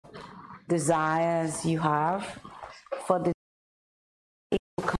desires you have for the.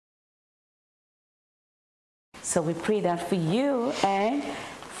 So we pray that for you, and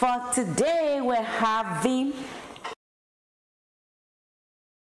for today we're having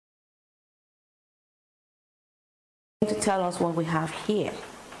to tell us what we have here.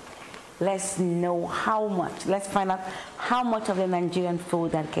 Let's know how much. Let's find out how much of the Nigerian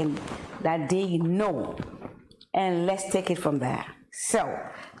food that they know, and let's take it from there. So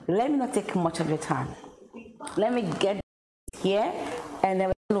let me not take much of your time. Let me get here, and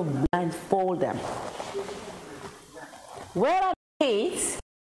then we're going to blindfold them. Where are the kids?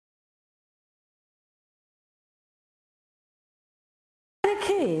 Where are the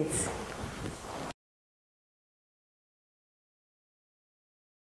kids?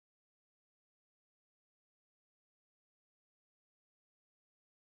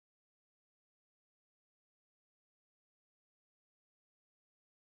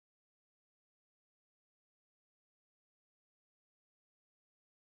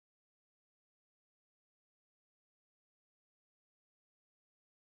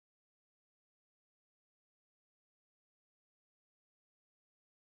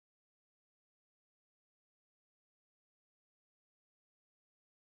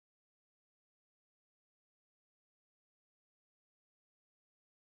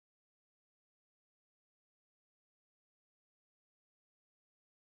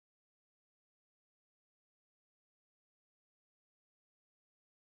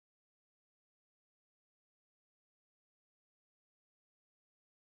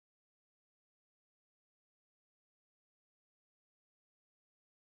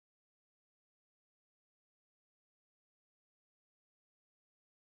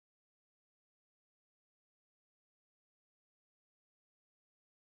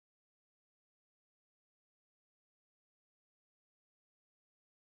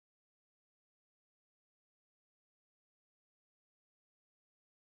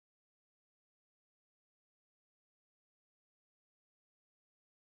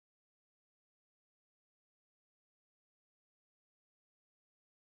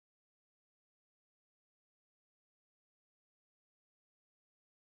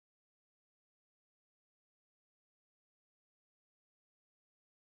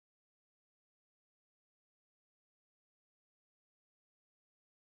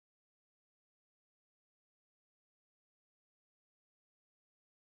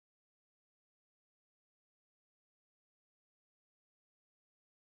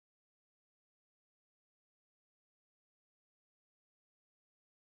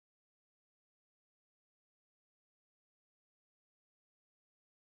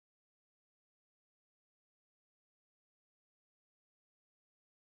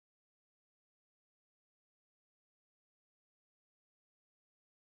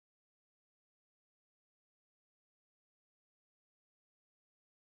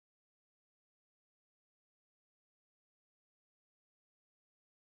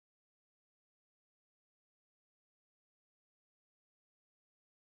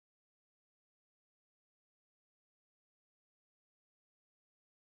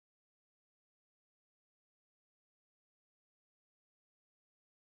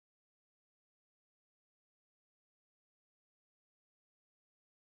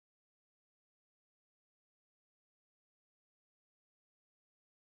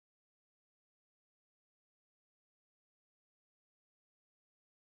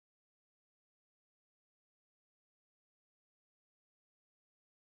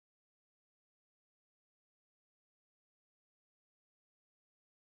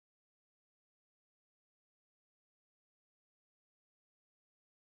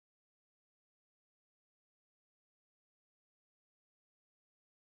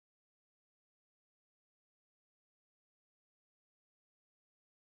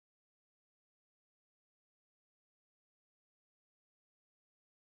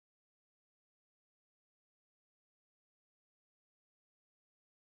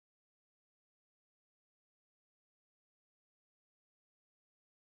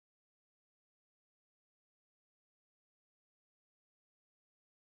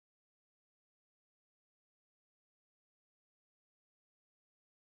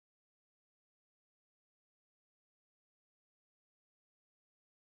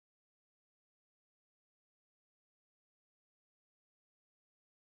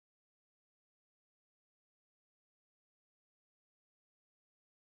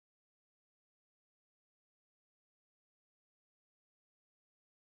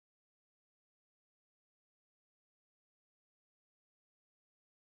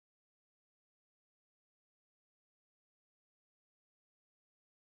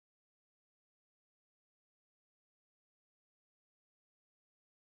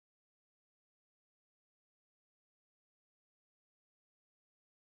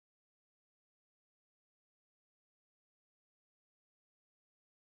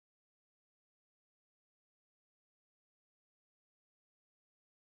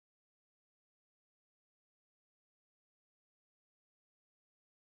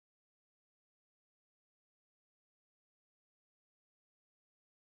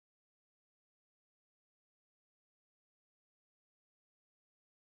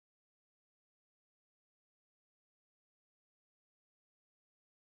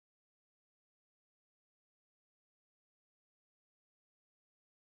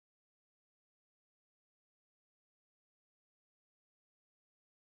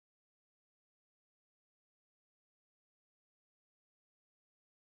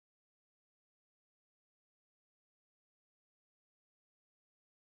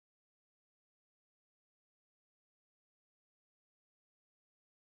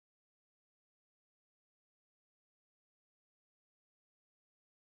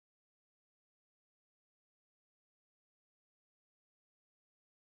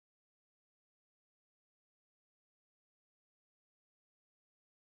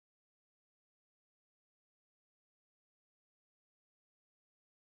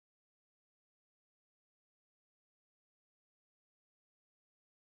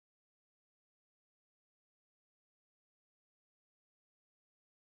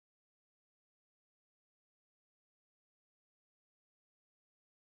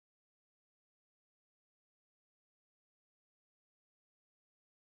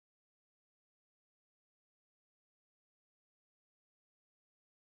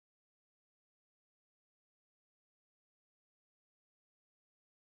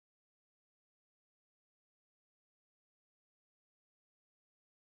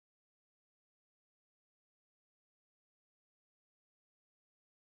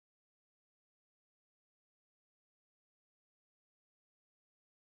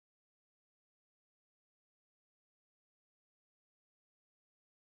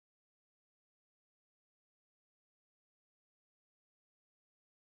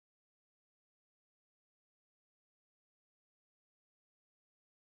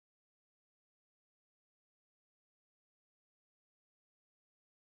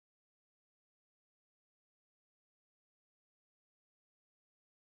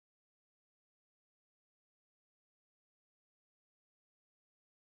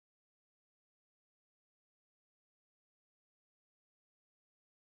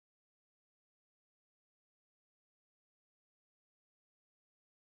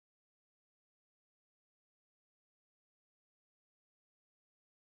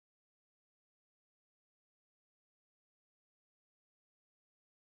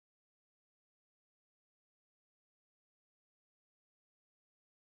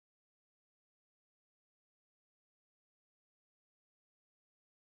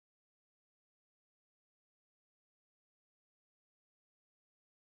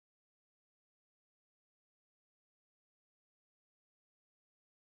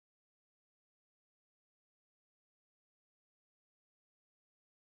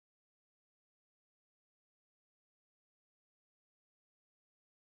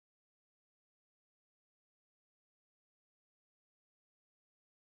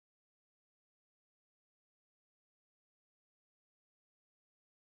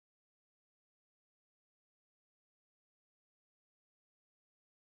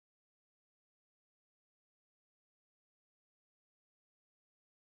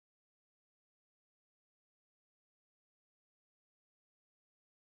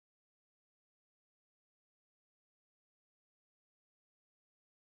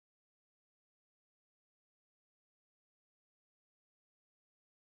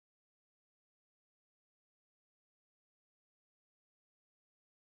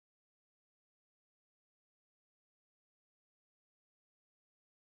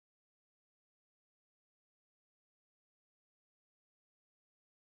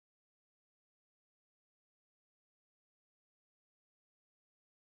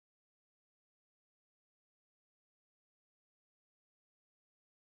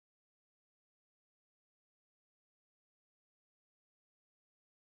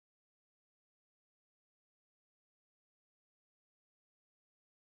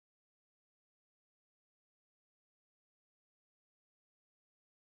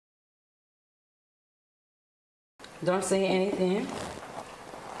 Don't say anything.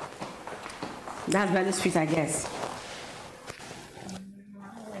 That's very sweet, I guess.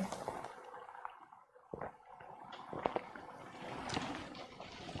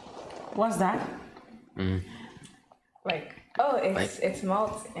 What's that? Like, oh, it's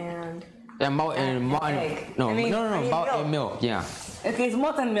malt and malt and egg. no, I mean, malt and milk. Yeah. Okay, it's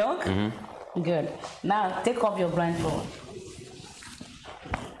malt and milk. Good. Now take off your blindfold.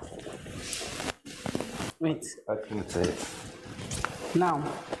 Wait. Okay, that's it. Now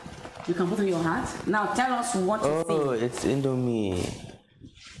you can put on your hat. Now tell us what you see. Oh, it's Indomie.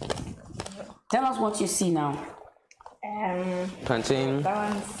 Tell us what you see now. Plantain.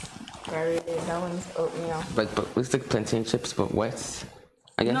 That one's oatmeal. But it's like plantain chips, but wet.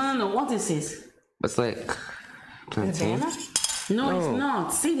 I guess. No. What is this? It's like plantain. Banana? No, it's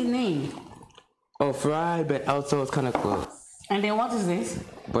not. See the name. Oh, fried, but also it's kind of close. And then what is this?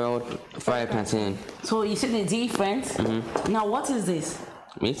 Boiled fried plantain. So you see the difference. Now what is this?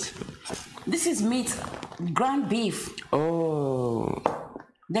 Meat. This is meat, ground beef. Oh.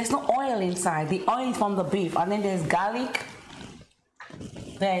 There's no oil inside. The oil is from the beef, and then there's garlic.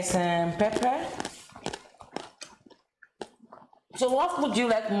 There's pepper. So what would you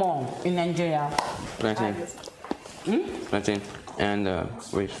like more in Nigeria? Plantain. Plantain and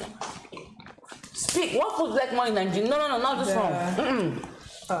beef. Speak. What food you like more in Nigeria? No, not this one.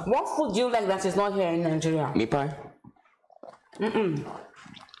 What food do you like that is not here in Nigeria? Meat pie.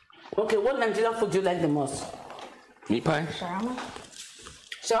 Okay, what Nigerian food do you like the most? Meat pie. Shawarma?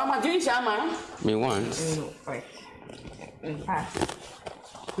 Shawarma. Do you eat shawarma? Me once. Like, pass.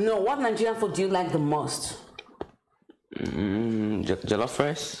 No. What Nigerian food do you like the most? Jollof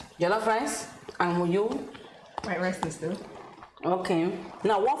rice. Jollof rice. And will you? White rice and stew. Okay.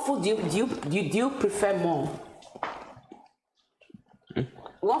 Now, what food do you prefer more?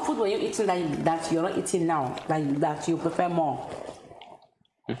 What food were you eating that you're not eating now? That you prefer more?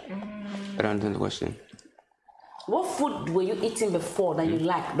 I don't understand the question. What food were you eating before that you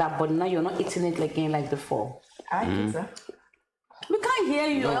like that, but now you're not eating it again like before? I like pizza. We can't hear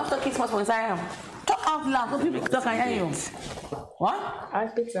you. You're after Christmas once I am. Talk out loud so people can hear you. What? I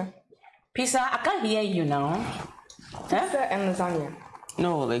like pizza. Pizza? I can't hear you now. Pizza and lasagna.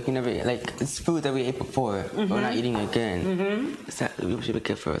 No, like you never like it's food that we ate before, but we're not eating again. It's that we should be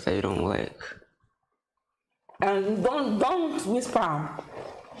careful that you don't like. And don't whisper.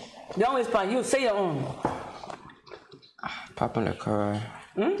 Don't whisper. You say your own. Pop on the car.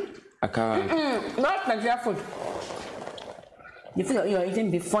 Akara. Not Nigerian food. You feel like you're eating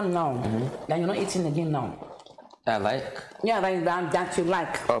before now, that you're not eating again now. I like. Yeah, that you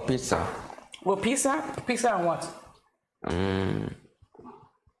like. Oh, pizza. Well, pizza? Pizza and what?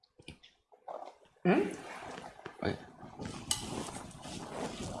 Wait.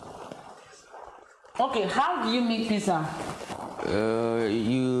 Okay, how do you make pizza?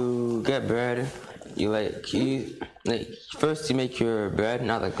 You get bread. You first you make your bread,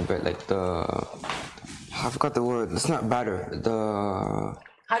 not like the bread, like the. I forgot the word. It's not batter.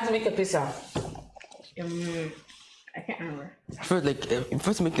 How do you make a pizza? I can't remember.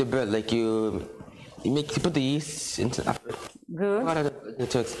 First you make the bread, like you put the yeast into. Good. I forgot how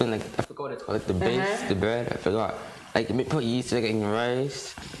to explain. Like I forgot what it's called. Like the base, the bread. I forgot. Like you put yeast like in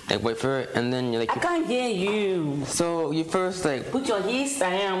rice, like wait for it, and then I can't hear you. So you first like put your yeast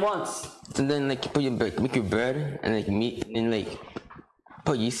and what? And then like you put your make your bread and like meat and like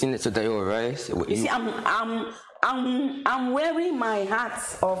put yeast in it so that it will rise. You see, I'm wearing my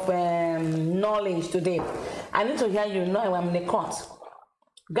hat of knowledge today. I need to hear you know I'm in the court.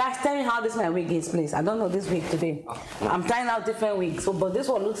 Guys, tell me how this my wig is, please. I don't know this wig today. I'm trying out different wigs. So, but this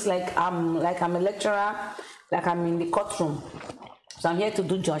one looks like I'm a lecturer, like I'm in the courtroom. So I'm here to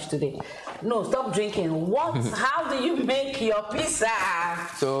do judge today. No, stop drinking. How do you make your pizza?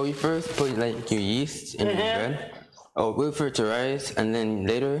 So you first put like your yeast in your bread. Wait for it to rise, and then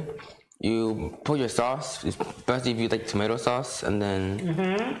later you put your sauce. First, if you like tomato sauce, and then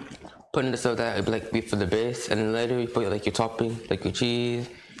put in the stuff that would like be for the base, and then later you put like your topping, like your cheese,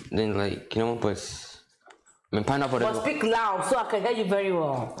 and then like pineapple. But speak loud so I can hear you very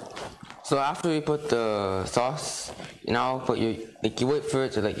well. So after you put the sauce, you now put you wait for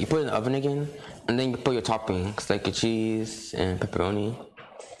it to you put it in the oven again, and then you put your toppings like your cheese and pepperoni,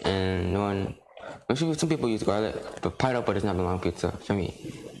 and some people use garlic, but pineapple does not belong on pizza for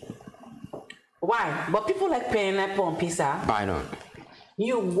me. Why? But people like pineapple on pizza. But I don't.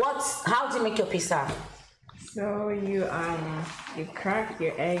 How do you make your pizza? So you crack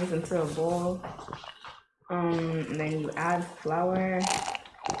your eggs into a bowl, and then you add flour,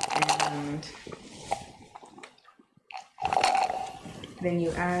 and then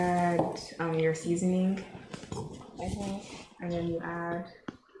you add your seasoning, I think. And then you add.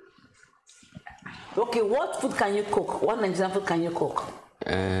 Okay, what food can you cook? What Nigerian food can you cook?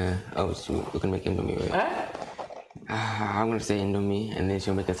 So we can make Indomie, right? I'm gonna say Indomie, and then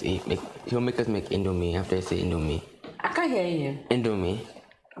she'll make us eat. She'll make us make Indomie after I say Indomie. I can't hear you. Indomie.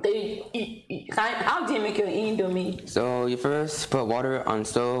 How do you make your Indomie? So you first put water on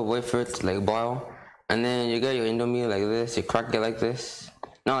stove, wait for it to like boil, and then you get your Indomie like this. You crack it like this.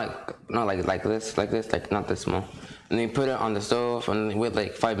 Not like this, like not this small. And then you put it on the stove, and wait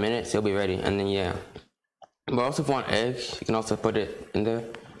like 5 minutes, it'll be ready. And then yeah. But also if you want eggs, you can also put it in there.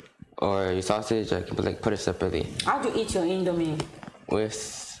 Or your sausage, I can put it separately. How do you eat your Indomie?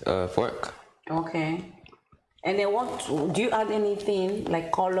 With a fork. Okay. And then do you add anything,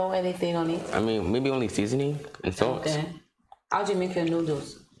 like color, anything on it? I mean, maybe only seasoning and salt. Okay. How do you make your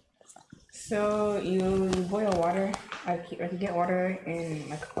noodles? So you boil water, like you get water in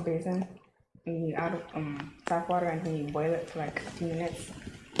like a basin, and you add tap water, and then you boil it for like a few minutes,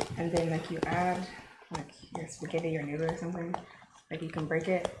 and then like you add like your spaghetti or noodle or something. Like you can break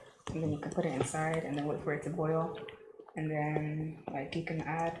it, and then you can put it inside, and then wait for it to boil, and then like you can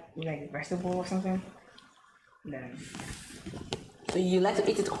add like vegetable or something. And then. So you like to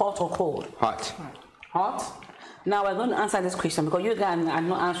eat it hot or cold? Hot. Hot? Now we're going to answer this question because you guys are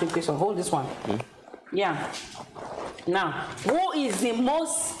not answering question. Hold this one. Yeah. Now, who is the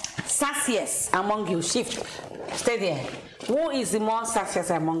most sassiest among you? Shift. Stay there. Who is the most sassiest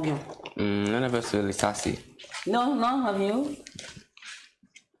among you? None of us really sassy. No, none of you?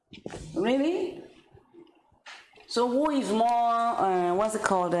 Really? So who is more, what's it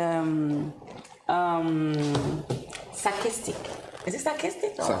called, sarcastic? Is it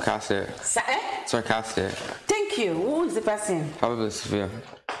sarcastic? Or? Sarcastic. Sarcastic. Thank you. Who is the person? Probably Sophia.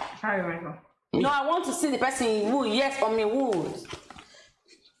 Hi, Michael. No, I want to see the person who, yes for me, who.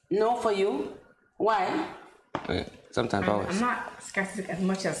 No for you. Why? Wait, sometimes always. I'm not sarcastic as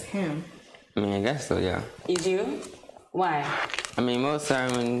much as him. I mean, I guess so, yeah. Is you? Why? I mean, most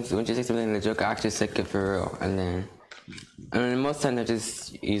times when you say something in a joke, I actually take it for real. And then most times I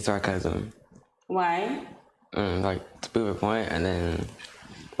just use sarcasm. Why? Like to prove a point, and then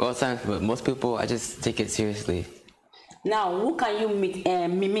most times, but most people, I just take it seriously. Now, who can you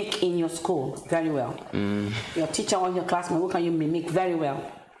mimic in your school very well? Your teacher or your classmate, who can you mimic very well?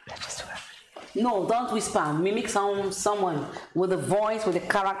 No, don't whisper. Mimic someone with the voice, with the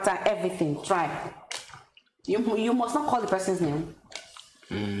character, everything. Try. You must not call the person's name.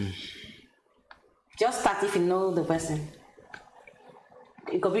 Just start if you know the person.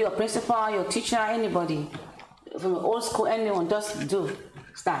 It could be your principal, your teacher, anybody. From old school, anyone, just do.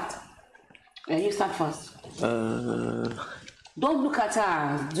 Start. Yeah, you start first. Don't look at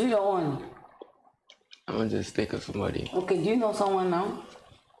her. Do your own. I'm gonna just think of somebody. Okay, do you know someone now?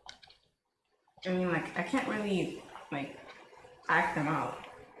 I mean, like, I can't really, like, act them out.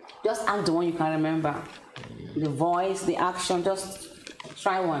 Just act the one you can remember. The voice, the action, just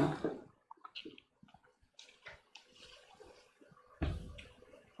try one.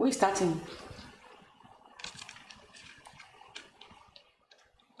 Who is starting?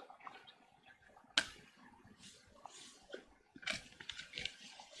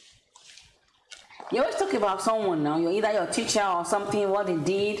 You always talk about someone now. You're either your teacher or something, what they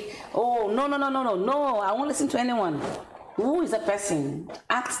did. Oh, no. I won't listen to anyone. Who is the person?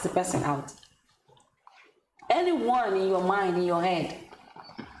 Ask the person out. Anyone in your mind, in your head.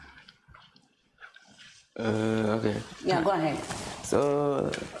 Okay. Yeah, go ahead. So,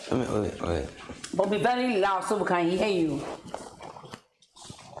 wait. But be very loud so we can hear you.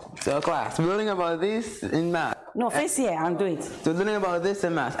 So class, we're learning about this in math. No, face here and do it. So learning about this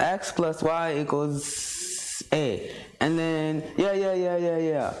in math. X plus Y equals A. And then,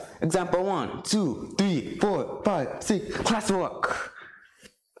 yeah. Example 1, 2, 3, 4, 5, 6. Classwork.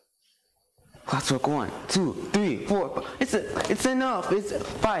 Classwork 1, 2, 3, 4. It's enough. It's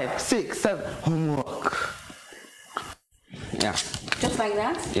 5, 6, 7. Homework. Yeah. Just like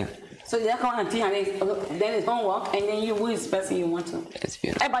that? Yeah. So you come and teach, and then it's homework, and then you, who is the person you want to? It's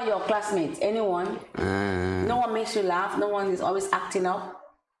beautiful. How about your classmates? Anyone? No one makes you laugh? No one is always acting up?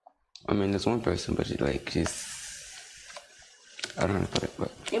 I mean, there's one person, but she's, I don't know how to put it,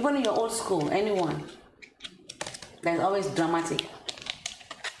 but... Even in your old school, anyone? That's always dramatic.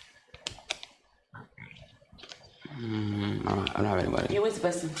 I don't have anybody. You, which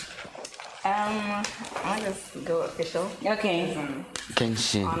person? I'll just go official. Okay.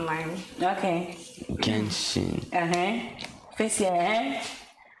 Kenshin. Online. Okay. Kenshin. Face here,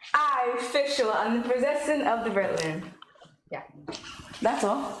 I official. I'm the possession of the Berlin. Yeah. That's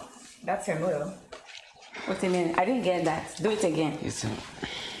all? That's her motto. What's the name? I didn't get that. Do it again.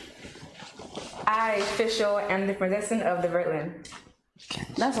 official, and the possession of the Vertland.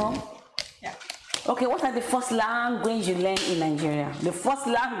 That's all. Yeah. Okay, what are the first language you learn in Nigeria? The first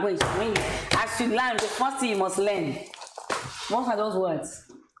language, as you learn, the first thing you must learn. What are those words?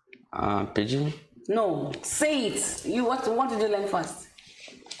 Pidgin. No, say it. What did you learn first?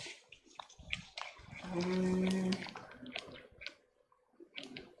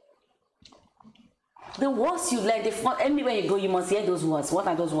 The words you learn, anywhere you go, you must hear those words. What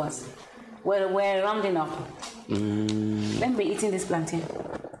are those words? We're rounding up. Let me be eating this plantain.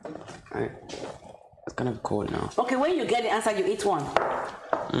 Alright. It's kind of cold now. Okay, when you get the answer, you eat one.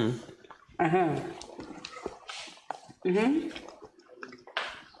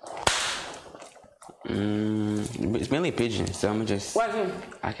 It's mainly Pidgin, so I'm just. What is it?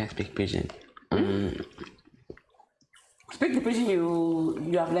 I can't speak Pidgin. Speak the Pidgin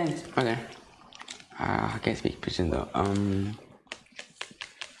you have learned. Okay. I can't speak Pidgin though.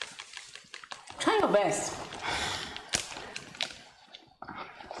 Try your best.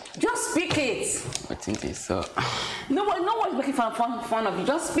 Just speak it. I think it's so. No one's making fun of you.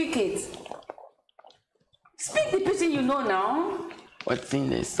 Just speak it. Speak the Pidgin you know now. What's in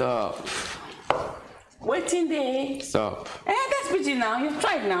this up? Waiting there. Stop. That's Pidgin now. You've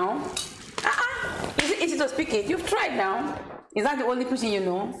tried now. Is it easy to speak it? You've tried now. Is that the only Pidgin you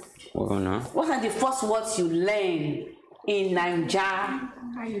know? Oh no. What are the first words you learn in Nigeria?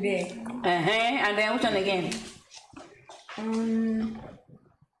 How you there? And then which one again?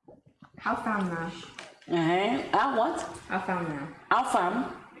 How far now? How what? How far now? How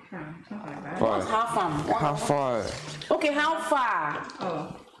far? Something like that. Far. How far? How far? Okay, how far?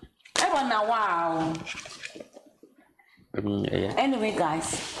 Oh. Everyone now, wow. I mean, yeah. Anyway,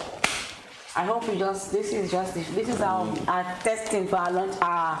 guys, I hope this is our testing for our lunch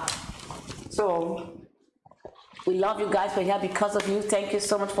hour. So we love you guys. We're here because of you. Thank you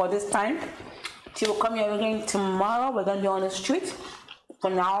so much for this time. Till we come here again tomorrow. We're gonna be on the street. For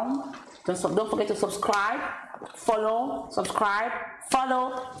now, don't forget to subscribe, follow, subscribe,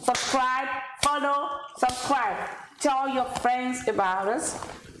 follow, subscribe, follow, subscribe. Tell your friends about us.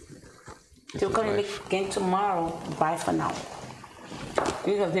 Till we come here again tomorrow. Bye for now.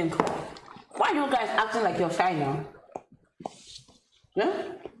 You guys think? Why are you guys acting like you're shy now? Yeah?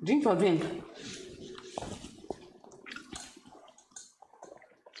 Drink your drink.